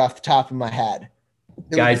think of it off the top of my head.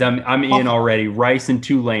 Guys, I'm in already. Rice and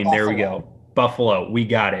Tulane. Buffalo. There we go. Buffalo. We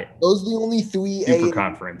got it. Those are the only 3 super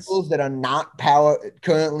conference schools that are not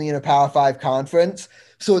currently in a Power 5 conference.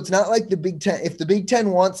 So it's not like the Big Ten. If the Big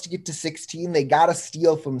Ten wants to get to 16, they got to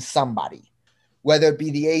steal from somebody, whether it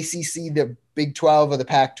be the ACC, the Big 12, or the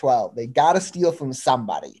Pac-12. They got to steal from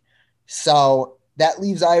somebody. So that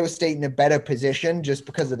leaves Iowa State in a better position just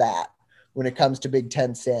because of that when it comes to Big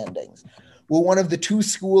Ten standings. We're one of the 2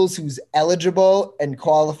 schools who's eligible and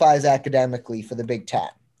qualifies academically for the Big Ten.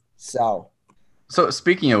 So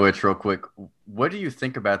speaking of which, real quick, what do you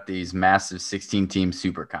think about these massive 16-team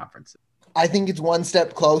super conferences? I think it's one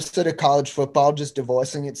step closer to college football just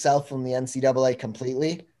divorcing itself from the NCAA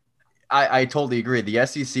completely. I totally agree. The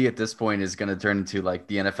SEC at this point is going to turn into like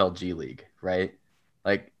the NFL G League, right?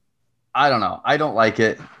 Like, I don't know. I don't like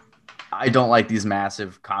it. I don't like these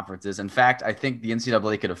massive conferences. In fact, I think the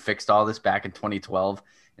NCAA could have fixed all this back in 2012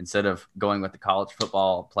 instead of going with the college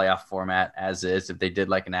football playoff format as is. If they did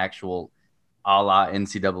like an actual a la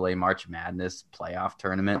NCAA March Madness playoff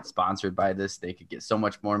tournament sponsored by this, they could get so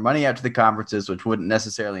much more money out to the conferences, which wouldn't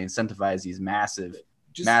necessarily incentivize these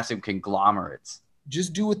massive conglomerates.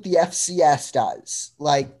 Just do what the FCS does.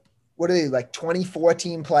 Like, what are they, like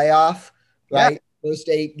 2014 playoff, right? Yeah. First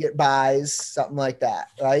 8 get buys, something like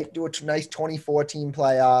that, right? Do a nice 2014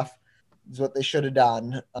 playoff is what they should have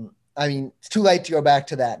done. I mean, it's too late to go back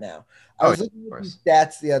to that now. I was looking at these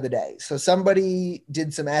stats the other day. So somebody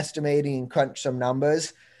did some estimating and crunched some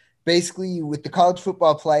numbers. Basically, with the college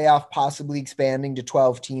football playoff possibly expanding to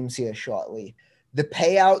 12 teams here shortly, the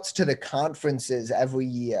payouts to the conferences every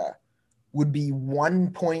year would be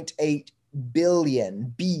 $1.8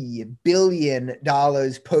 billion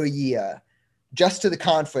per year just to the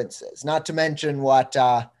conferences, not to mention what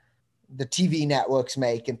the TV networks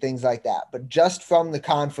make and things like that. But just from the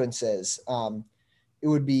conferences, it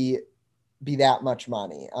would be that much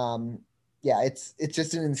money. It's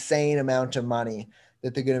just an insane amount of money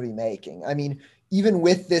that they're going to be making. I mean, even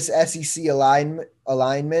with this SEC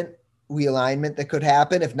alignment, realignment that could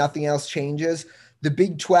happen if nothing else changes. The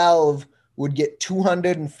Big 12 would get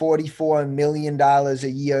 $244 million a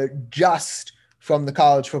year just from the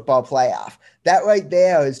college football playoff. That right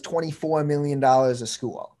there is $24 million a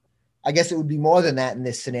school. I guess it would be more than that in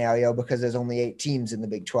this scenario because there's only 8 teams in the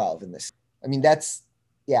Big 12 in this. I mean, that's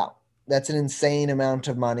an insane amount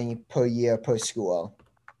of money per year per school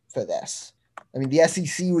for this. I mean, the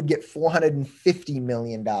SEC would get $450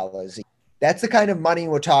 million. That's the kind of money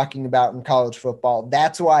we're talking about in college football.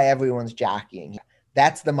 That's why everyone's jockeying.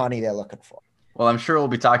 That's the money they're looking for. Well, I'm sure we'll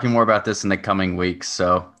be talking more about this in the coming weeks.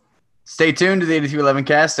 So stay tuned to the 8311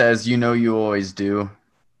 cast. As you know, you always do.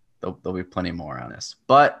 There'll be plenty more on this.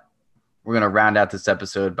 But we're going to round out this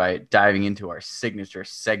episode by diving into our signature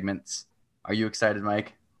segments. Are you excited,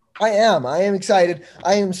 Mike? I am excited.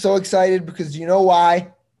 I am so excited because you know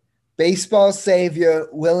why? Baseball savior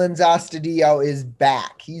Willians Astudillo is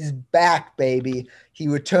back. He's back, baby. He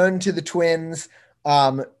returned to the Twins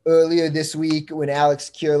earlier this week when Alex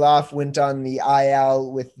Kirilloff went on the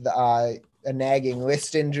IL with a nagging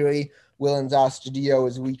wrist injury. Willians Astudillo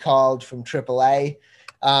was recalled from AAA.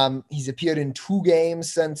 He's appeared in 2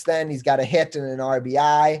 games since then. He's got a hit and an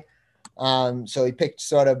RBI. So he picked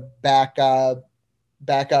sort of back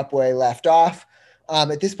up where he left off.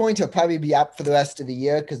 At this point, he'll probably be up for the rest of the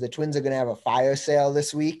year because the Twins are going to have a fire sale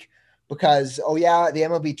this week because, the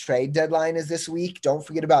MLB trade deadline is this week. Don't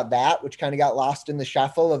forget about that, which kind of got lost in the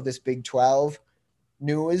shuffle of this Big 12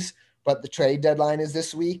 news. But the trade deadline is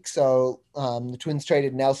this week. So the Twins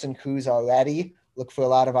traded Nelson Cruz already. Look for a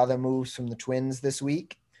lot of other moves from the Twins this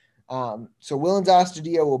week. So Willians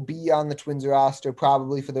Astudillo will be on the Twins roster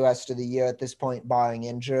probably for the rest of the year at this point, barring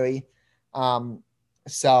injury.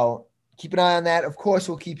 So keep an eye on that. Of course,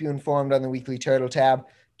 we'll keep you informed on the Weekly Turtle tab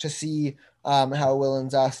to see how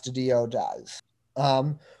Willians Astudillo does.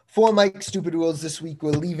 For Mike's Stupid Rules this week,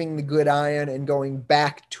 we're leaving the gridiron and going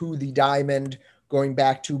back to the diamond, going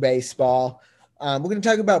back to baseball. We're going to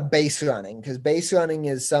talk about base running because base running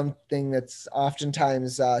is something that's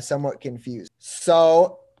oftentimes somewhat confused.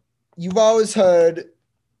 So you've always heard,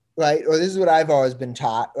 right, or this is what I've always been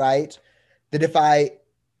taught, right, that if I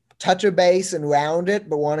touch a base and round it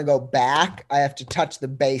but want to go back, I have to touch the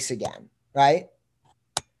base again, right?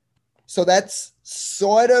 So that's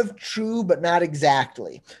sort of true, but not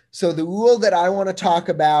exactly. So the rule that I want to talk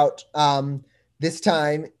about this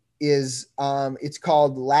time is it's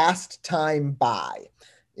called last time by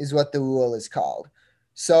is what the rule is called.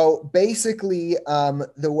 So basically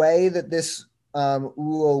the way that this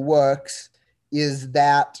rule works is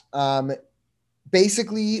that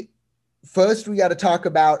basically first we got to talk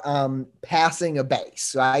about passing a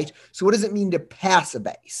base, right? So what does it mean to pass a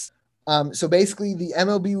base? So basically the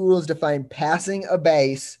MLB rules define passing a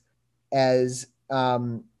base as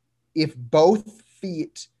if both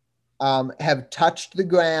feet have touched the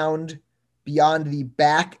ground beyond the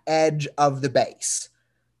back edge of the base.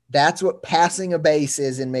 That's what passing a base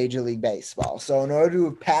is in Major League Baseball. So in order to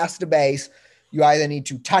have passed a base, you either need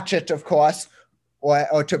to touch it, of course,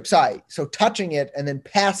 so touching it and then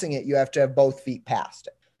passing it, you have to have both feet past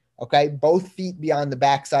it. Okay, both feet beyond the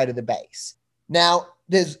backside of the base. Now,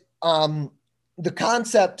 there's the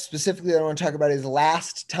concept specifically that I want to talk about is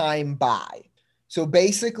last time by. So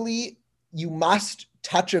basically, you must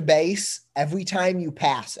touch a base every time you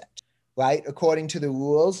pass it, right? According to the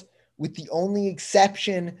rules, with the only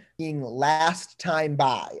exception being last time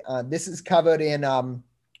by. This is covered in,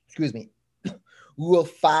 Rule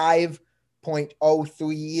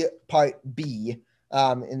 5.03 Part B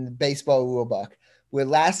in the baseball rule book, where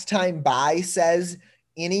last time by says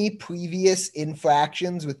any previous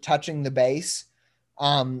infractions with touching the base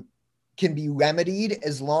can be remedied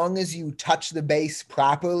as long as you touch the base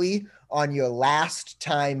properly on your last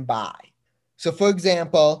time by. So for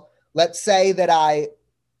example, let's say that I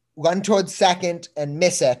run towards second and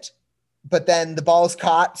miss it, but then the ball's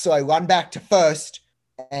caught, so I run back to first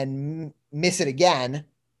and miss it again,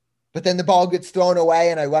 but then the ball gets thrown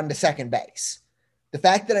away and I run to second base. The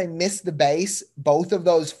fact that I missed the base both of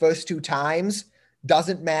those first 2 times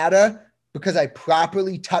doesn't matter because I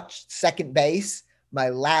properly touched second base my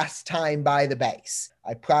last time by the base.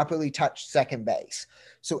 I properly touched second base.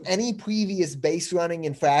 So any previous base running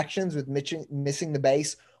infractions with missing the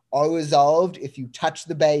base are resolved if you touch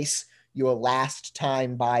the base your last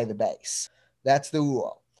time by the base. That's the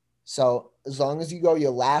rule. So as long as you go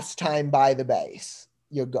your last time by the base,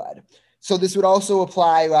 you're good. So this would also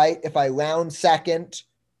apply, right? If I round second,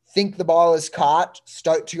 think the ball is caught,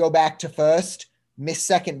 start to go back to first, miss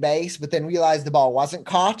second base, but then realize the ball wasn't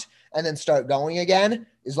caught and then start going again.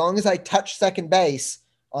 As long as I touch second base,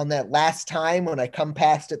 on that last time when I come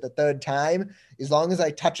past it the third time, as long as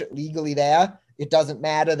I touch it legally there, it doesn't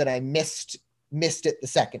matter that I missed it the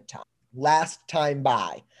second time. Last time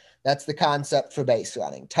by. That's the concept for base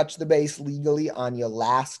running. Touch the base legally on your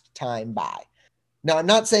last time by. Now, I'm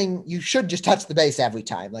not saying you should just touch the base every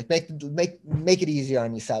time. Like make it easier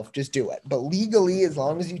on yourself. Just do it. But legally, as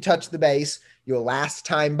long as you touch the base your last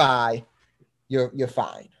time by, you're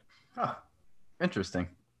fine. Huh. Interesting.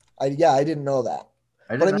 I didn't know that.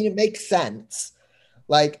 But I mean, it makes sense.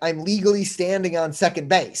 Like, I'm legally standing on second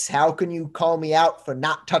base. How can you call me out for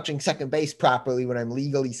not touching second base properly when I'm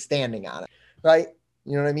legally standing on it? Right?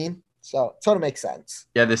 You know what I mean? So it sort of makes sense.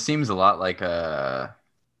 Yeah, this seems a lot like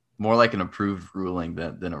more like an approved ruling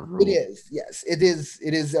than a rule. It is. Yes, it is.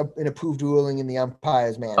 It is an approved ruling in the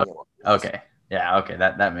umpire's manual. Okay. Yeah. Okay.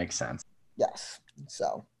 That makes sense. Yes.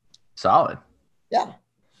 So solid. Yeah.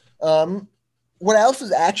 What else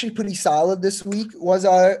was actually pretty solid this week was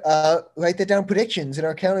our write that down predictions in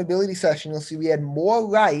our accountability session. You'll see we had more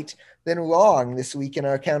right than wrong this week in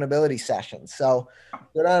our accountability session. So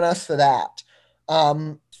good on us for that.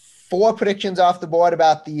 4 predictions off the board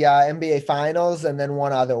about the NBA Finals, and then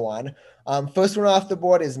one other one. First one off the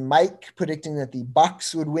board is Mike predicting that the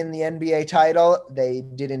Bucks would win the NBA title. They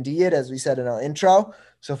did indeed, as we said in our intro.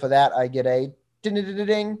 So for that, I get a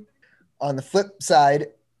ding. On the flip side,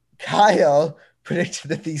 Kyle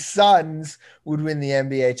predicted that the Suns would win the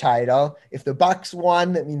NBA title. If the Bucks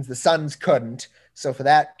won, that means the Suns couldn't. So for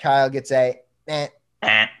that, Kyle gets a eh.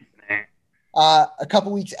 A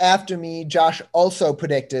couple weeks after me, Josh also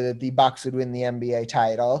predicted that the Bucks would win the NBA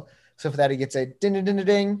title. So for that, he gets a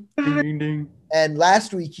ding. And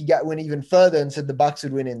last week, he went even further and said the Bucks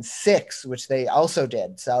would win in 6, which they also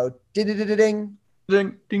did. So ding.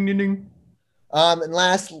 And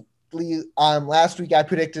last week, I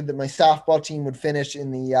predicted that my softball team would finish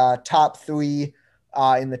in the top 3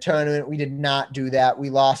 in the tournament. We did not do that. We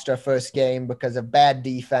lost our first game because of bad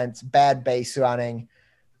defense, bad base running,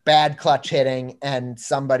 bad clutch hitting, and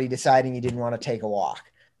somebody deciding he didn't want to take a walk.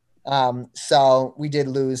 So we did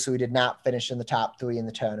lose, so we did not finish in the top 3 in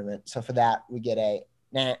the tournament. So for that, we get a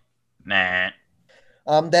nah.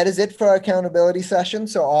 That is it for our accountability session.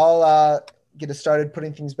 So I'll get us started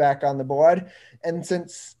putting things back on the board. And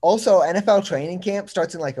since also NFL training camp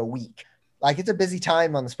starts in like a week, like it's a busy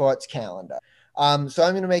time on the sports calendar. So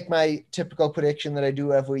I'm going to make my typical prediction that I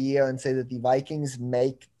do every year and say that the Vikings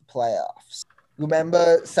make playoffs.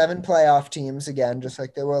 Remember, 7 playoff teams again, just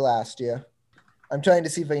like they were last year. I'm trying to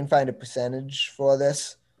see if I can find a percentage for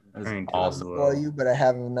this for you, but I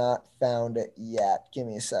have not found it yet. Give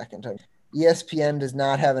me a second. ESPN does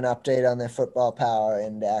not have an update on their football power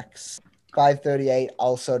index. 538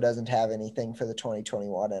 also doesn't have anything for the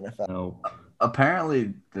 2021 NFL. No.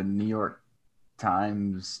 Apparently, the New York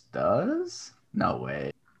Times does? No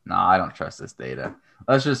way. No, I don't trust this data.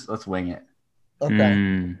 Let's wing it.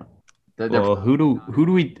 Okay. Well, who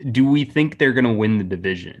do we think they're going to win the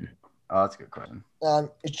division? Oh, that's a good question.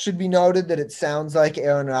 It should be noted that it sounds like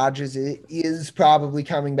Aaron Rodgers is probably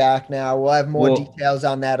coming back now. We'll have more details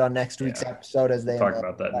on that on next week's episode as they talk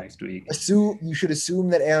about that next week. You should assume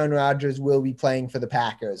that Aaron Rodgers will be playing for the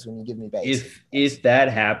Packers when you give me base. If that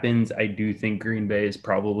happens, I do think Green Bay is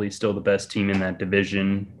probably still the best team in that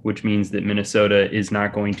division, which means that Minnesota is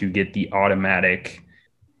not going to get the automatic.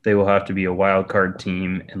 They will have to be a wild card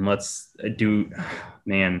team. And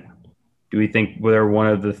do we think they're one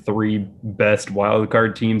of the 3 best wild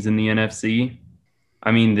card teams in the NFC?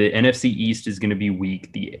 I mean, the NFC East is going to be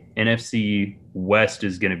weak. The NFC West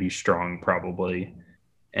is going to be strong, probably.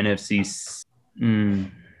 I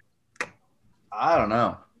don't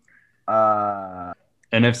know.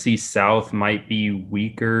 NFC South might be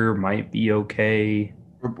weaker, might be okay.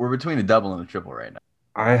 We're between a double and a triple right now.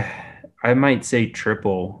 I might say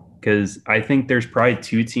triple, because I think there's probably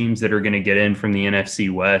 2 teams that are going to get in from the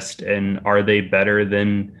NFC West. And are they better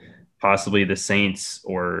than possibly the Saints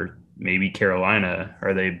or maybe Carolina?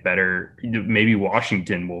 Are they better? Maybe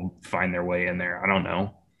Washington will find their way in there. I don't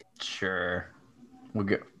know. Sure. We'll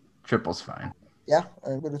get triple's fine. Yeah,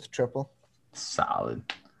 I'm good with triple. Solid.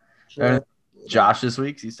 Sure. Josh this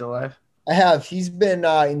week, is he still alive? I have. He's been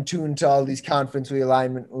in tune to all these conference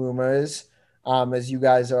realignment rumors. As you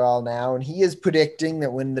guys are all now. And he is predicting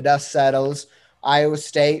that when the dust settles, Iowa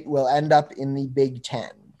State will end up in the Big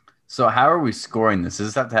Ten. So how are we scoring this? Does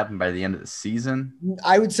this have to happen by the end of the season?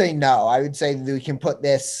 I would say no. I would say that we can put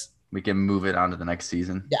this. We can move it on to the next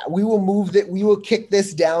season. Yeah, we will move that. We will kick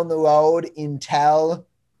this down the road until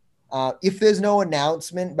if there's no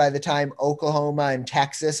announcement by the time Oklahoma and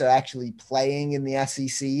Texas are actually playing in the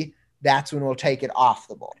SEC, that's when we'll take it off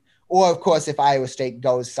the board. Or, of course, if Iowa State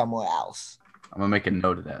goes somewhere else. I'm going to make a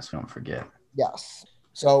note of that so I don't forget. Yes.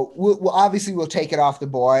 So we'll take it off the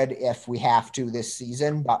board if we have to this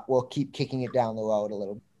season, but we'll keep kicking it down the road a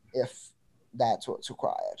little if that's what's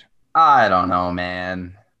required. I don't know,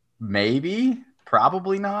 man. Maybe.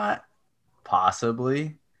 Probably not.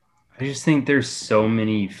 Possibly. I just think there's so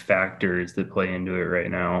many factors that play into it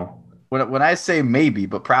right now. When I say maybe,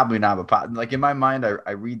 but probably not, but like in my mind,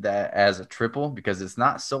 I read that as a triple because it's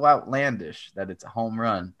not so outlandish that it's a home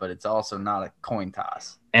run, but it's also not a coin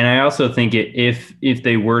toss. And I also think if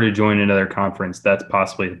they were to join another conference, that's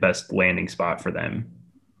possibly the best landing spot for them.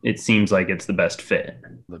 It seems like it's the best fit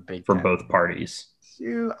for both parties.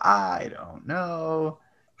 I don't know.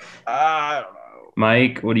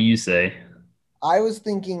 Mike, what do you say? I was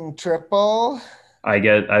thinking triple.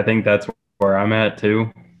 I think that's where I'm at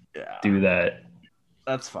too. Yeah. Do that.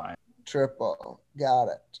 That's fine. Triple. Got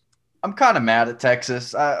it. I'm kind of mad at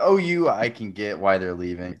Texas. OU, I can get why they're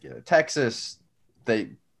leaving. Texas,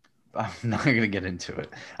 I'm not going to get into it.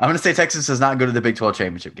 I'm going to say Texas does not go to the Big 12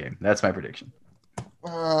 championship game. That's my prediction.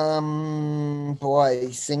 Boy,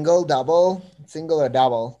 single or double?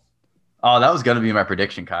 Oh, that was going to be my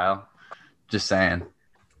prediction, Kyle. Just saying.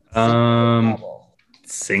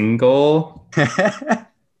 Single.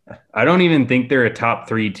 I don't even think they're a top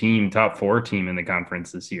 4 team in the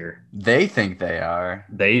conference this year. They think they are.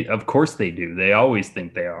 Of course they do. They always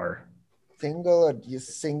think they are. Single?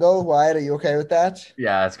 Wyatt, are you okay with that?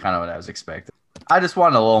 Yeah, that's kind of what I was expecting. I just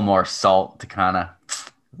wanted a little more salt to kind of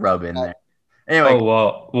rub in there. Anyway.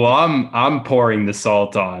 Oh, well, I'm pouring the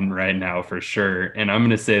salt on right now for sure. And I'm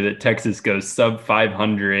going to say that Texas goes sub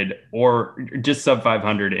 500 or just sub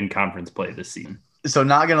 500 in conference play this season. So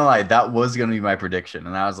not going to lie, that was going to be my prediction.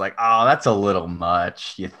 And I was like, oh, that's a little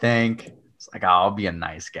much. You think? It's like, oh, I'll be a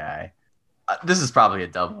nice guy. This is probably a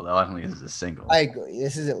double, though. I don't think this is a single. I agree.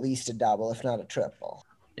 This is at least a double, if not a triple.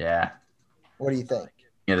 Yeah. What do you think?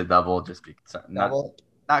 Get a double just because not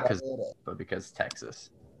because, but because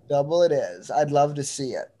Texas. Double it is. I'd love to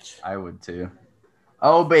see it. I would too.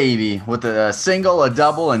 Oh, baby. With a single, a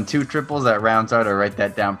double, and 2 triples, that rounds out our Write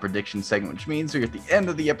That Down prediction segment, which means we're at the end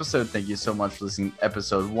of the episode. Thank you so much for listening to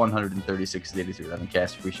episode 136 of the 8311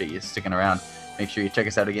 Cast. Appreciate you sticking around. Make sure you check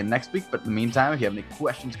us out again next week. But in the meantime, if you have any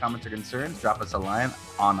questions, comments, or concerns, drop us a line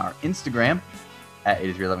on our Instagram at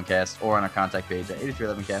 8311cast or on our contact page at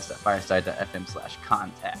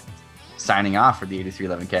 8311cast.fireside.fm/contact. Signing off for the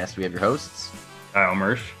 8311 Cast, we have your hosts, Kyle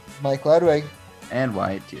Mersch, Mike Ludwig, and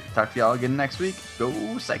Wyatt Teeter. Talk to y'all again next week.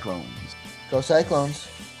 Go Cyclones. Go Cyclones.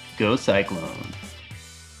 Go Cyclones.